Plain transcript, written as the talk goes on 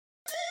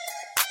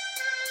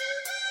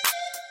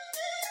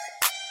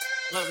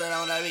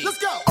Let's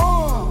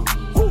go.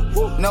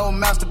 No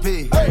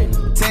masterpiece. Hey.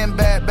 10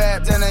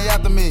 bad, then they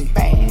after me.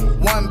 Bad.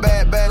 One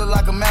bad, look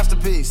like a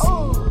masterpiece.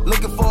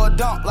 Looking for a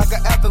dunk like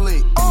an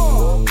athlete.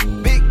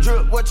 Big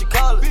drip, what you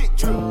call it? Big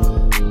drip.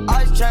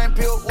 Ice chain,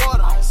 peeled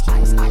water.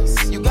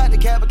 Ice. You got the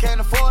cab, but can't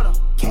afford them.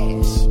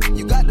 Cash.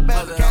 You got the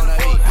bag, but can't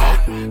afford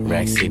them.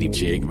 Rack City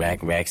chick,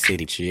 rack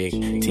City chick.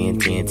 10,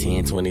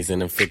 20s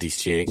and them 50s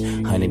chick.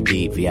 100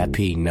 deep,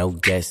 VIP, no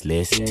guest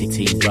list.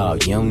 TT Raw, you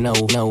don't know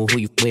who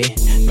you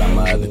with. Got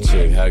my other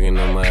chick, hugging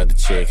on my other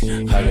chick.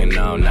 Hugging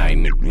all night,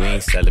 nigga, we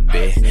ain't sell a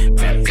bit.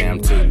 Damn,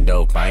 too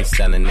dope, I ain't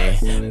selling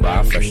it. But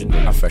I'm fresher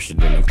than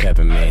a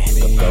peppermint.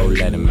 Go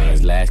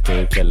Letterman's, last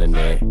king killing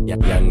it.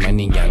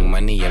 Young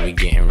money, yeah, we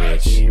getting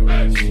rich.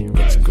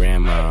 Get your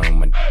grandma on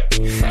my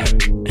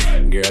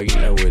girl, you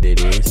know what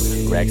it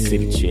is. Rack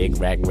City chick,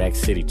 rack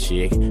City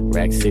chick.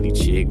 Rack City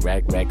chick,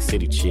 rack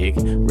City chick.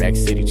 Rack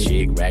City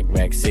chick,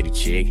 rack City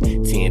chick.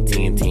 10,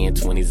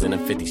 20s and the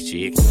 50s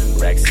chick.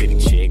 Rack City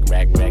chick,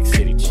 rack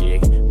City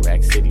chick.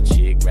 Rack City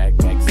chick, rack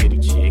City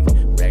chick.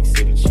 Rack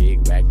City chick,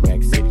 rack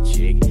City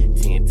chick.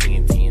 10,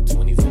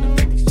 20s and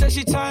the 50s chick. Said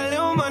she tired,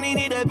 little money,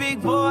 need a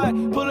big boy.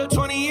 Pull up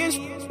 20-inch,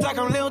 like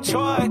I'm Lil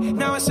Troy.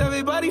 Now it's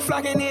everybody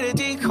flocking, need a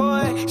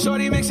decoy.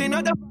 Shorty mixing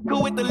up the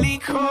with the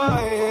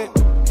liquor.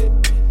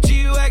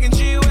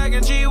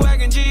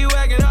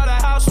 G-Wagon, all the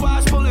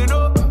housewives pulling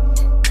up.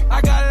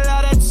 I got a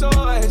lot of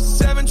toys,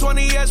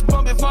 720S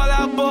bumping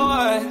Fallout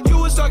Boy. You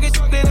was talking in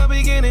the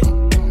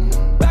beginning,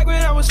 back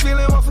when I was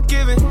feeling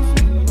unforgiving.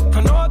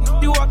 I know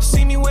you walked to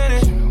see me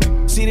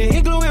winning. See the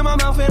igloo in my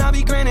mouth and I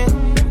be grinning.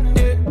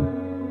 Yeah.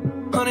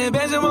 100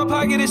 bands in my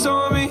pocket, it's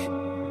on me.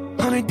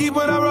 100 deep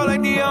when I roll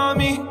like the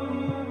army.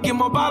 Get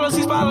more bottles,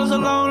 these bottles are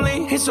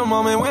lonely. It's a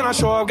moment when I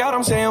show up, God,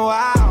 I'm saying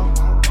wow.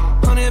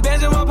 100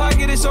 bands in my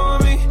pocket, it's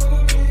on me.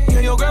 Yeah,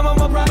 your grandma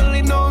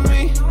probably know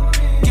me.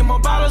 Get more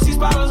bottles, these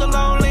bottles are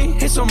lonely.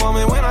 It's a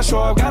moment when I show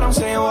up, God, I'm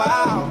saying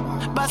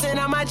wow. Bustin'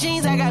 out my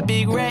jeans, I got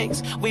big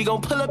racks. We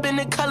gon' pull up in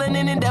the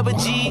Cullinan and Double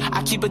G.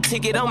 I keep a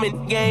ticket on me,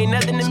 ain't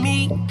nothing to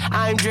me.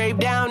 I'm draped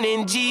down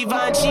in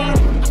Givenchy.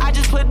 I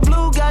just put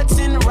blue guts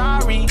in the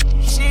Rari.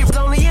 Shit's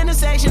on the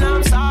intersection,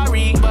 I'm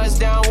sorry. Bust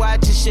down,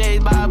 watch your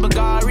shade by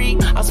Bagari.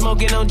 I'm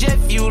smoking on jet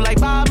fuel like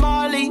Bob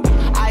Marley.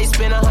 I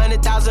spent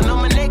 100,000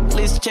 on my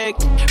necklace check.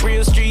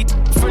 Real street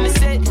from the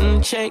set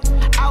and check.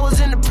 I was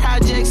in the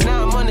projects,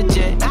 now I'm on the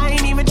jet. I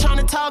ain't even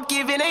tryna talk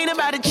if it ain't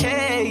about a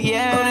check,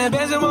 yeah. 100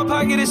 bands in my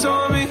pocket, it's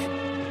on me.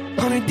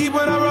 100 deep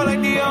when I roll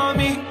like the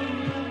army.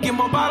 Get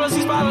more bottles,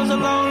 these bottles are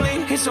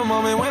lonely. It's a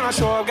moment when I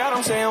show up, God,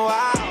 I'm saying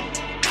wow.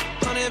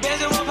 100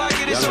 bands in my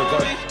pocket, it's on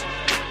me.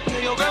 Yeah,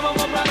 your grandma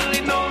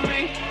probably know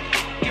me.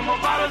 Get more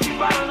bottles, these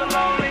bottles are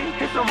lonely.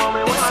 It's a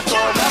moment when I show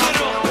up, God, I'm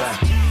saying wow.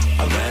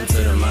 I ran to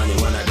the money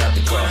when I got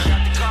the car.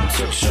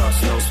 Took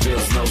shots, no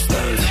spills, no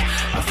stains.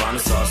 I found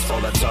the sauce,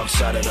 all that talk,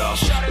 shot it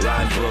off.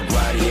 Ryan Brook,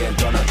 right here,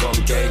 don't I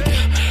come cake.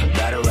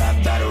 Battle rap.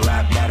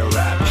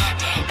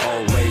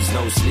 Always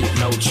no sleep,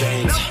 no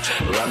change.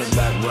 Run it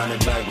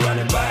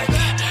back.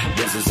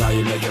 This is how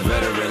you make a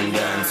veteran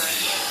dance.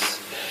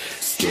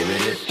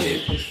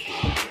 Skip-it-dip.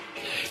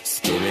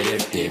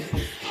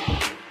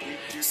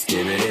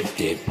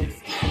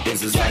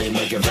 This is how you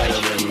make a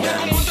veteran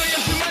dance.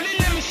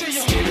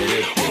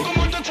 Skip-it-dip.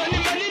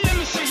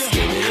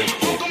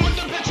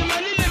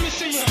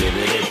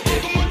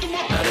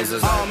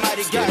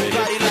 Almighty God,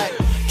 body like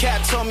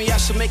Cat told me I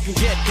should make him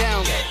get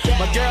down.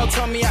 My girl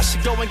told me I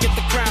should go and get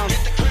the crown.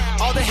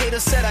 All the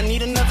haters said I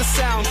need another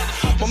sound.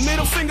 My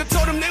middle finger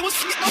told them they was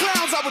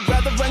clowns. I would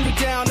rather run you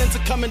down than to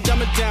come and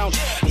dumb it down.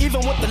 Even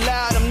with the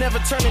loud, I'm never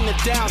turning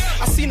it down.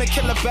 I seen a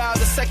killer bow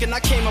the second I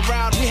came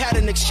around. We had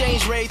an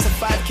exchange rate to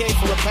 5K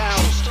for a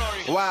pound.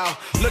 Wow,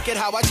 look at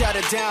how I jot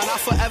it down. I'll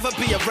forever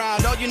be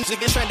around. All you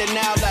niggas trending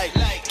now like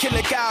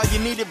Killer Cow. You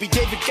need to be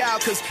David Cow,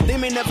 cause they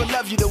may never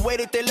love you the way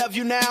that they love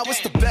you now.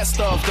 It's the best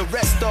of, the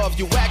rest of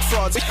you whack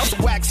frauds. The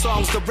whack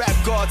songs, the rap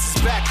gods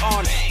is back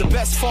on. The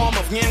best form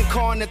of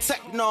Nyankorn, the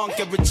technon.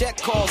 Can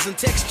reject calls and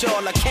text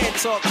y'all, I can't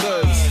talk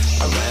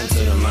cause I ran to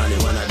the money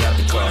when I got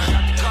the car.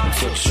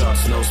 Took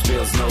shots, no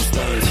spills, no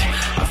stains.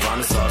 I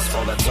found the sauce,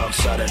 all that talk,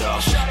 shot it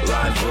off.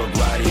 Ryan Brook,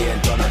 right here,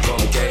 and don't I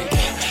come cake.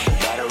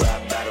 Battle rap.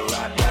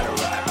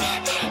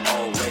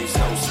 Always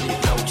no sleep,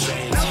 no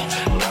change.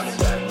 Run it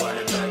back.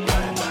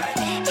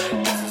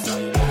 This is how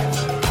you make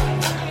it.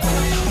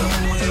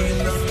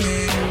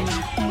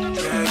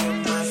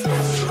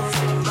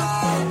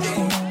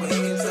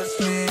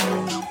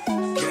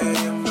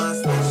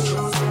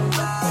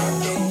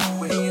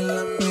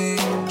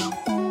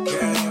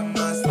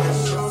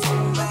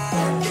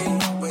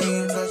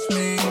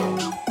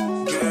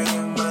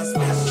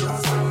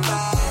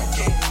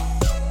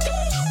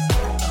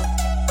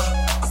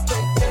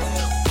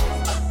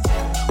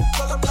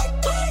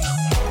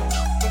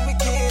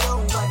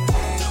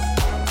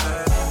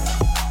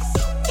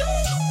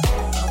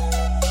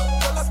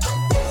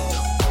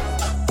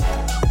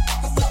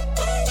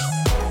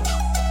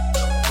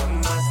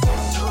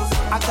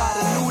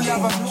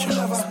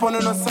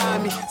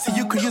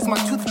 my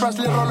toothbrush,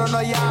 little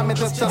no yami.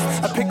 That's just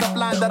a pickup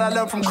line that I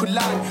learned from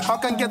Kulan. How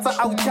can get to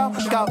out, yo?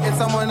 Go, it's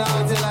someone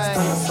out there like.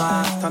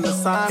 Stand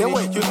aside, yeah,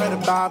 wait, you heard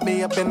about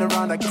me, I've been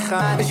around like a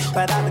khani.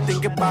 But I've been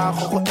thinking about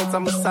who it's a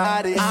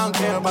Masadi. I don't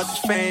care about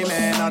your fame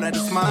and all that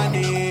is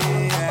money.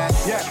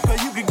 Yeah,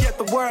 cause you could get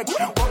the work.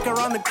 Walk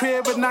around the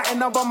crib with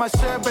nothing up on my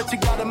shirt. But you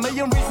got a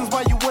million reasons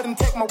why you wouldn't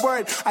take my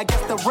word. I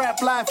guess the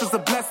rap life is a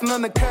blessing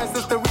and a curse.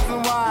 That's the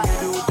reason why.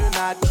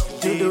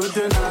 You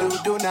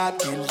do not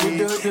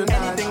believe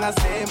anything I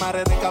say.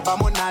 Mara nigga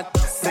vamos not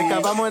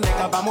nigga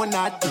vamos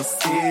not to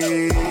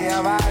see.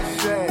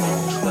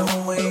 The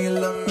way you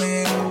love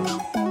me,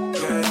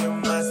 girl, you're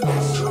my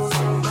special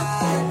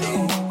somebody.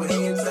 When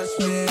you touch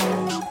me,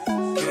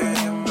 girl,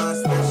 you're my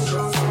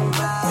special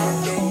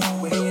somebody.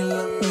 When you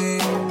love me,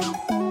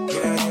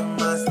 girl, you're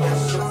my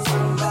special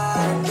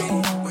somebody.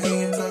 When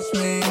you touch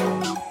me,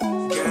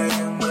 girl,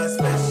 you're my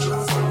special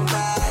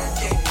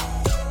somebody.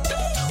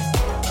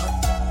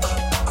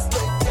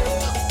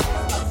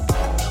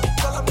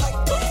 Girl, I'm like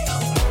this.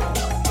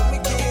 Let me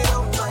get it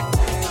on right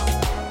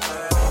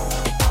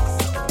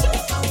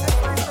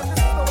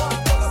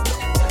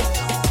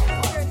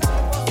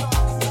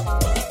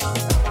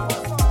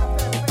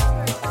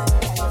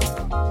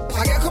I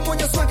get come on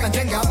your swag and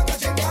jenga.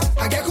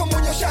 I get come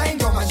on your shine,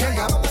 go my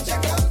jenga.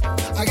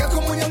 I get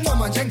come on your no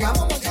man jenga.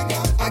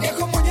 I get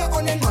come on your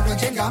on and on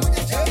jenga.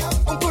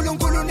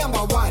 Unkulu number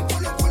 1.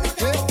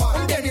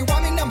 Danny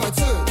Wami number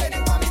 2.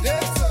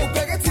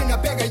 Bega Tina,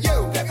 bega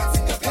you.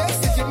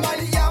 Sit your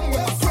money, I'm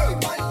with my crew.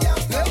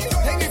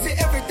 Hang it till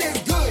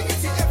everything's good.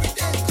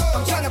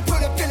 I'm trying to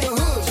pull up in the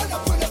hood.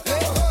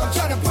 I'm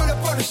trying to pull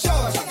up on the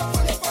shore.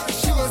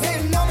 She was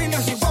hating on me,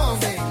 now she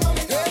wants me.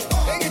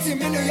 Hang it till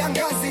me, no young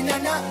guys in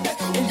Nana.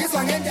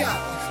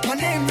 My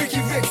name Ricky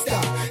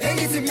Rickstar. Hang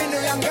it till me, no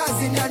young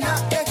guys in Nana.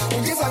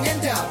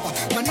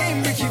 My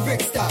name Ricky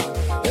Rickstar.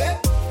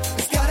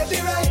 It's gotta be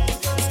right.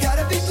 It's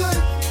gotta be good.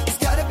 It's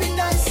gotta be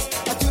nice.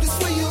 I do this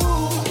for you.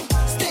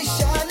 Stay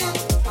shining.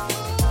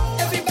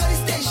 Everybody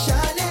stay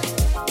shining.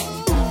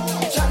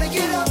 Trying to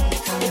get up.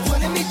 They're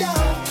putting me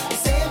down.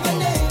 Saying my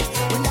name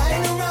when I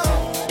ain't around.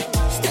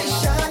 Stay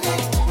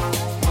shining.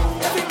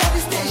 Everybody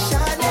stay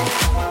shining.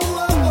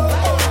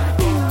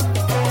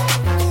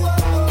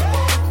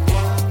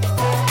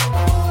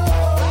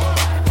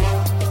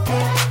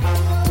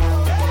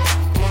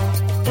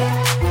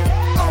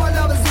 Oh, I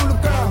love a Zulu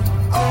girl.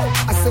 Oh,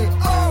 I say,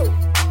 oh,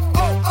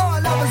 I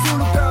love a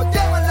Zulu girl.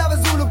 Damn, I love a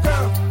Zulu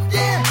girl.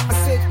 Yeah, I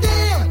say,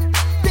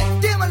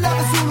 damn, I love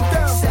a Zulu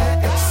girl.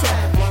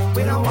 Except,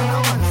 we don't wanna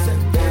one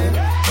send it.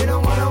 We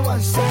don't wanna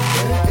one send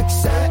it.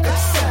 Except,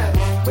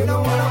 we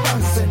don't wanna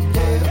one send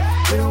it.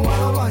 We don't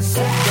wanna one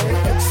send it.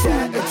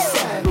 Except,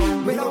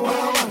 we don't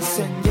wanna one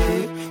send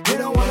it. We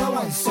don't wanna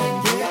one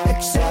send it.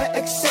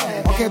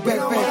 Except. Okay, back.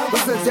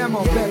 What's the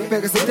demo?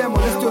 Back. It's a demo.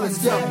 Let's do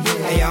this, yo.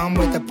 Hey, I'm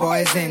with the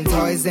boys in,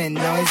 toys in,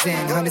 noise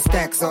in, 100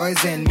 stacks,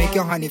 always in, make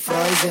your honey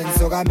frozen.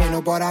 So got me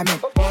no but I'm in.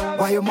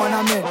 Why you want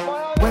I'm in?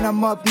 When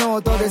I'm up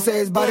north, all they say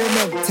is body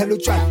men. Tell you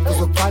try, cause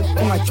we're try,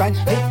 on I try.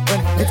 Hey,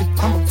 when it's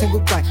I'm a single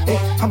guy. Hey,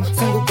 I'm a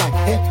single guy.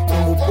 Hey,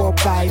 when we walk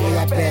by, we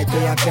are bad.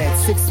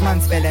 6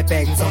 months, belly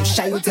bags, I'm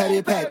shy, you tell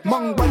you pet.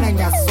 Mong bonang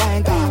ya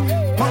swanga.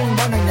 Mong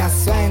bonang ya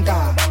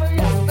swanga.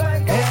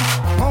 Hey,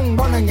 mong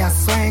bonang ya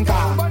swanga.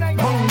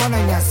 Mong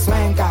bonang ya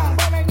swanga.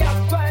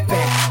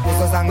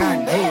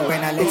 Hey,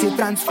 when I let you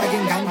transfer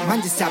gun,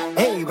 man just up.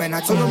 Hey, when I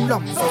told them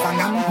lump, so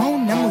I'm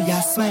home,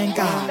 Namuya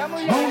Swanka.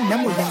 Home,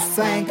 Namuya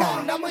Swanka.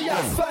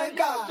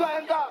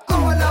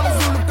 Oh, I love a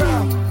Zulu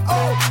girl.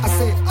 Oh, I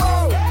say,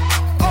 oh,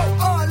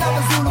 I love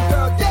a Zulu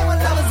girl. Damn, I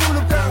love a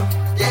Zulu girl.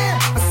 Yeah,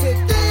 I say,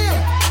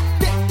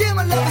 damn,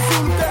 I love a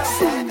Zulu girl.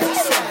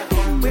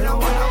 We don't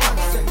wanna one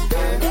send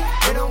it.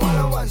 We don't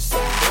wanna one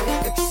send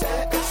it.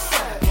 Except,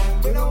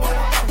 we don't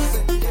wanna one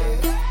send it.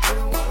 We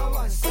don't wanna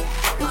one send it.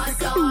 What's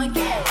gon'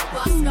 get?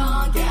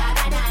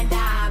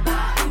 Anandaba,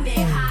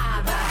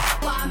 unehaba,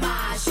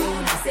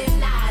 wamashuna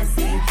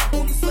semlazi,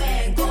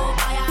 umswengo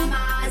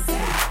bayamazi.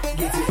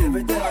 Get to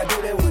everything I do,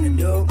 they wanna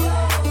do.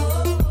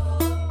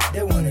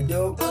 They wanna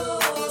do.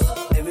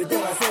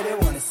 Everything I say, they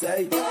wanna say.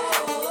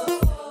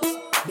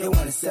 They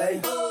wanna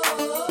say.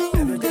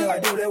 Everything I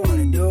do, they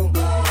wanna do.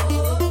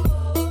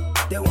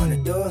 They wanna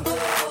do.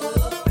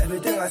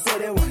 Everything I say,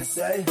 they wanna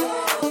say.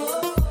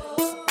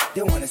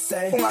 They wanna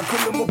say, I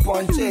kill them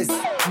punches.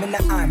 Mina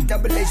I'm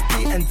double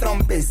HP and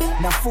thrombus.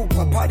 Now fuck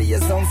my party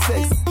is on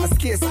 6. I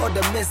scarce or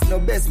the miss, no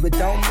best, we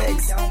don't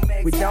mix.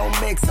 We don't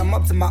mix, I'm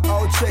up to my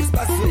old tricks.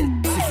 But still,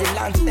 if you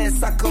launch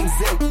ça comme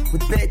zig.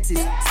 With Betty's,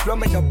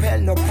 slumming no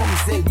pen, no pom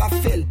zig. My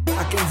feel,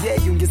 I can hear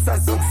you, you sa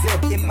zog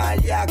zig.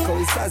 Imaliako,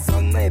 isa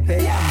zon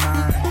nepe, ya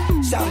man.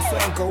 Sham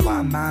swenko,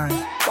 wa man.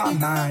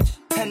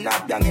 Turn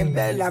up young and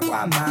bella,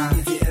 wa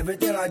man.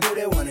 Everything I do,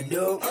 they wanna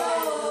do.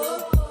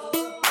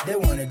 They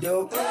wanna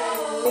do.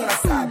 Unga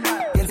sab,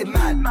 yenze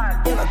mad.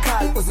 Unga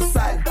kal, uzo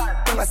sal.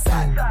 Unga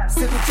sal,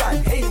 sigu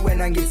chan. Hey,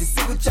 when I get to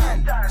sigu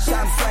chan.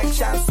 Sham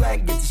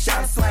swag, get to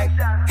sham swag.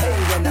 Hey,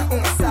 when I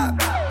unga sab,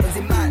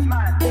 yenze mad.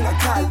 Unga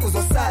kal,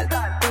 uzo sal.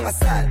 Unga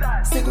asal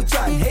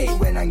Siguchan, hey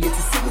wena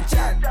ngithi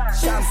siguchan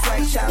Sham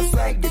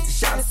swag, ngithi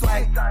sham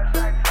swag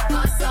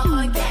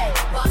Bosonke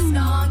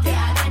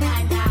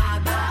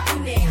akanandaba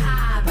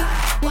unehaba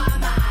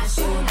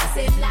kwamashu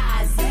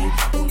nasemlazi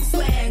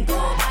umswengo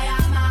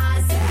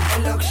bayamazi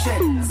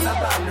Elokshen,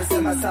 usabano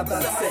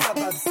semasabarse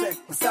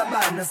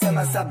Usabano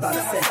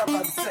semasabarse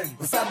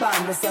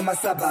Usabano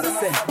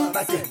semasabarse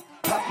Bate,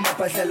 pop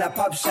mapashela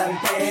pop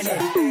champagne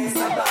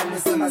Usabano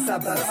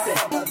semasabarse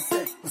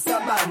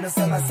Usabano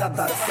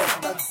semasabarse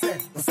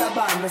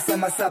Usabano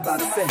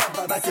semasabarse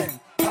Bate,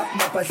 pop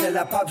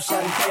mapashela pop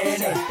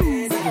champagne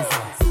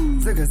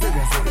Zigga zigga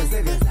zigga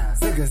zigga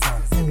zigga zigga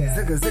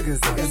zigga zigga zigga zigga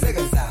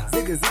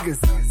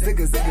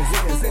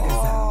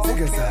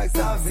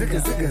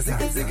zigga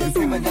zigga zigga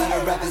prima donna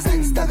rappers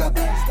ain't stuck up.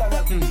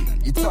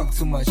 You talk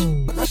too much,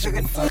 but I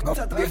shouldn't fuck up.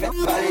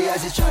 Everybody I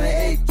just tryna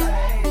hate.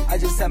 I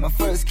just had my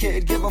first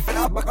kid, give a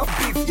fuck up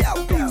beef, yeah.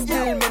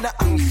 Still me na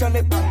ang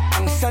sonip,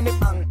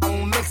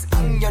 ang mix,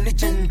 ang yoni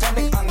gin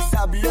tonic, ang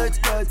sablut,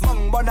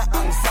 mang bona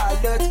ang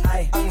salad,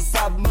 ang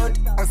sabmud,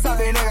 ang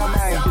sabi nigga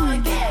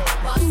man.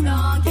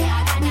 Bosonke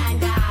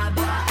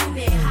akanandaba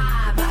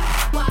unehaba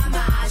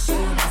kwamashu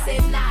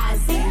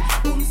nasemlazi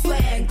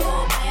umswengo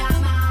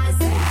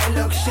bayamazi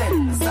Elokshen,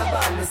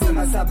 usabano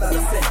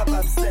semasabarse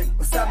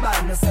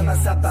Usabano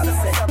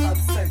semasabarse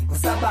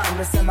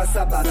Usabano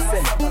semasabarse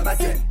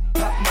Bate,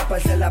 pop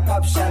mapashela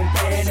pop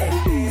champagne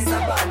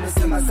Usabano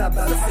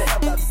semasabarse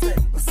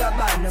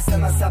Usabano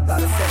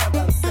semasabarse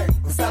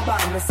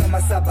Usabano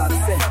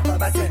semasabarse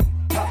Bate,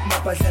 pop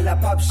mapashela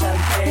pop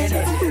champagne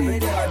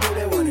Everything I do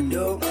they wanna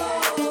do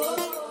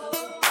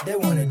They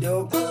wanna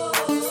do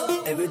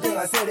Everything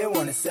I say they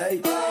wanna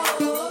say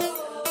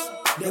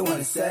They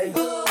wanna say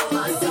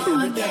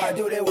everything I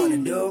do, they wanna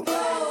do.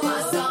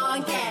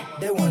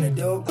 They wanna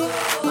do.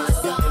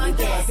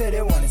 Everything I say,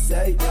 they wanna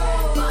say.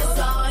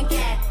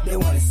 They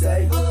wanna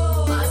say.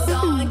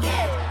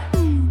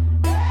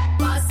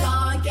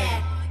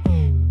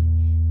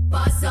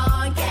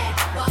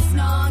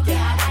 Bosonke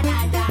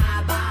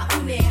akanandaba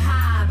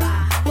unehaba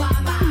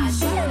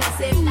kwamashu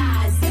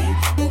nasemlazi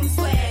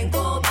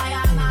umswengo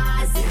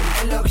bayamazi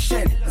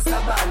Elokshen,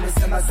 usabano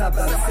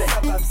semasabarse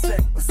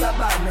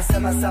Usabano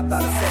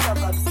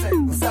semasabarse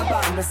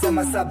Usabano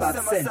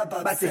semasabarse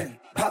Bate,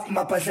 pop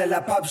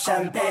mapashela pop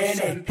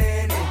champagne